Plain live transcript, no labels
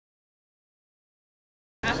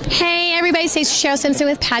Hey everybody, Stayc Sharrow Simpson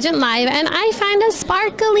with PageantLive, and I find a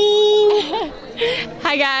sparkling.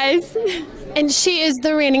 Hi guys. And she is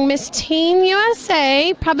the reigning Miss Teen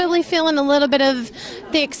USA, probably feeling a little bit of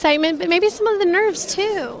the excitement, but maybe some of the nerves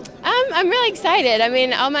too. I'm really excited. I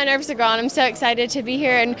mean, all my nerves are gone. I'm so excited to be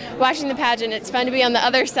here and watching the pageant. It's fun to be on the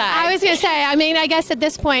other side. I was going to say, I guess at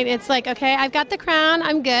this point it's like, okay, I've got the crown,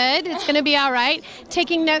 I'm good, it's going to be all right.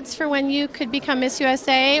 Taking notes for when you could become Miss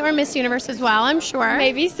USA or Miss Universe as well, I'm sure.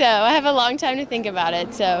 Maybe so. I have a long time to think about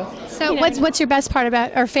it. So you know. What's your best part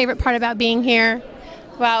about, or favorite part about being here?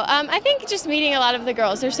 Wow, I think just meeting a lot of the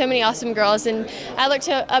girls. There's so many awesome girls, and I look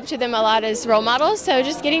up to them a lot as role models, so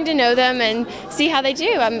just getting to know them and see how they do.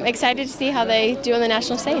 I'm excited to see how they do on the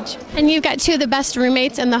national stage. And you've got two of the best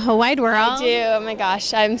roommates in the whole wide world. I do. Oh my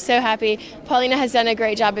gosh, I'm so happy. Paulina has done a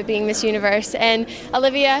great job at being Miss Universe, and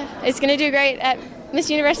Olivia is going to do great at Miss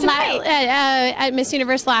Universe tonight. At Miss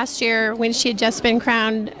Universe last year, when she had just been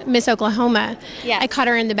crowned Miss Oklahoma, yes. I caught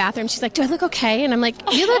her in the bathroom. She's like, "Do I look okay?" And I'm like,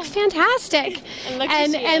 "You look fantastic."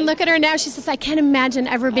 and look at her now. She says, "I can't imagine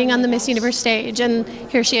ever being on the Miss Universe stage," and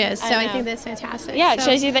here she is. So I think that's fantastic. Yeah, it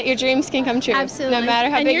shows you that your dreams can come true. Absolutely. No matter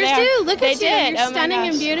how big they are. And yours do. Look at you. You're stunning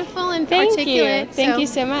and beautiful and articulate. Thank you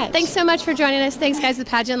so much. Thanks so much for joining us. Thanks, guys, with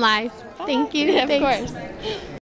PageantLive. Thank you. Of course.